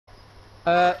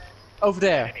Over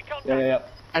there. Yeah.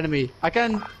 Enemy. I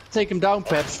can take him down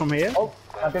perhaps from here. Oh,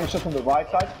 I'm getting shot from the right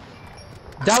side.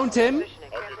 Downed him.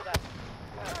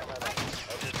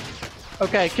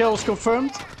 Okay, kill is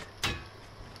confirmed.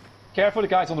 Careful, the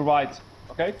guys on the right.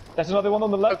 Okay, there's another one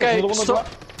on the left. Okay, There's another one on the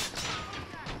left.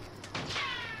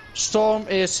 Storm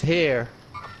is here.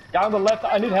 Guy on the left.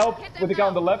 I need help with the guy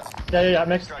on the left. Yeah. I'm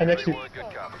next to you.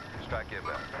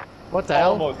 What the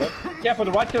hell? Almost. Careful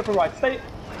the right. Careful the right.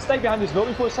 Stay behind this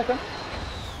building for a second.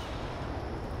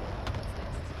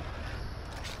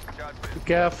 Be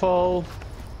careful.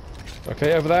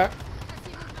 Okay, over there.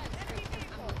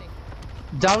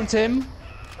 Downed him.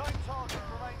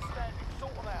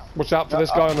 Watch out for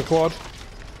this guy on the quad.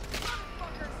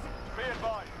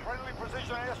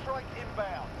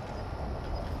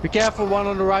 Be careful, one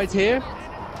on the right here.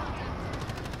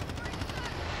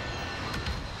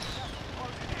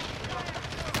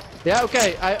 Yeah,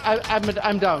 okay.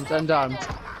 I'm downed. I'm downed.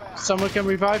 Someone can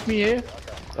revive me here.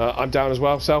 I'm down as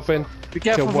well. Self in. Be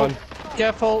careful. Killed one. Be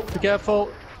careful. Be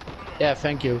careful. Yeah,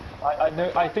 thank you.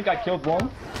 I think I killed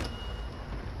one.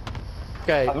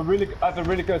 Okay. I have a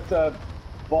really good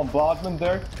bombardment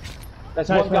there. There's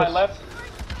Nice, one guy nice. left.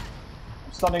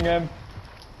 I'm stunning him.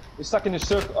 He's stuck in the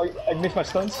circle. Oh, I missed my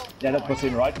stunts. Yeah, that was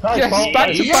him, right? Nice, Yes, Paul.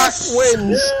 back-to-back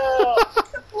wins.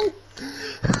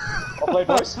 Well played,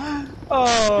 boys.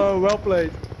 Oh, well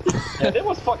played. Yeah, that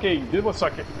was fucking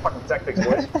tactics,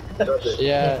 boys.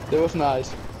 Yeah, that was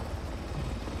nice.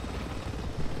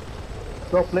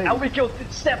 Well played. And we killed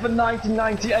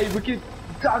 71998. We killed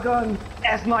Dagon,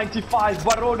 S95,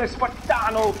 Barone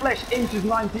Spartano, Flash Ages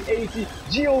 9080,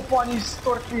 Giovanni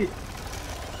Storti.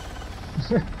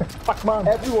 Fuck man.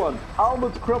 Everyone.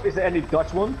 Almond Crop, is there any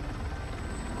Dutch one?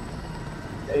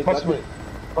 Any Dutch one?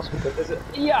 Is it?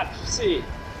 Ja, see.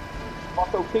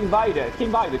 Otto King Weide.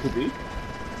 King Weide could be.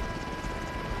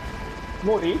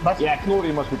 Knorri? Yeah,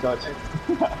 Knorri must be Dutch.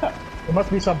 There must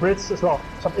be some Brits as well.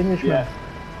 Some Englishmen. Yeah.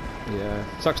 Yeah,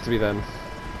 sucks to be them.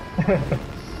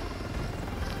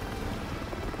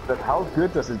 But how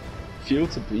good does it feel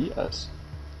to be us?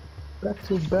 Back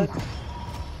to back.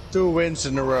 2 wins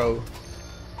in a row.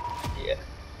 Yeah.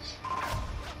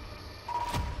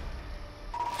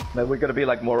 Man, we're gonna be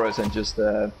like Moros and just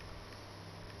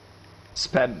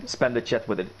spam the chat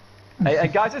with it. Hey,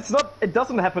 guys, it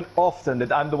doesn't happen often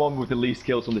that I'm the one with the least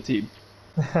kills on the team.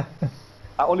 I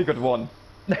only got 1.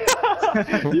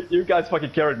 you guys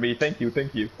fucking carried me. Thank you.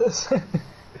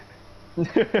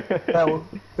 Yeah, well,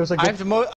 it was a I good have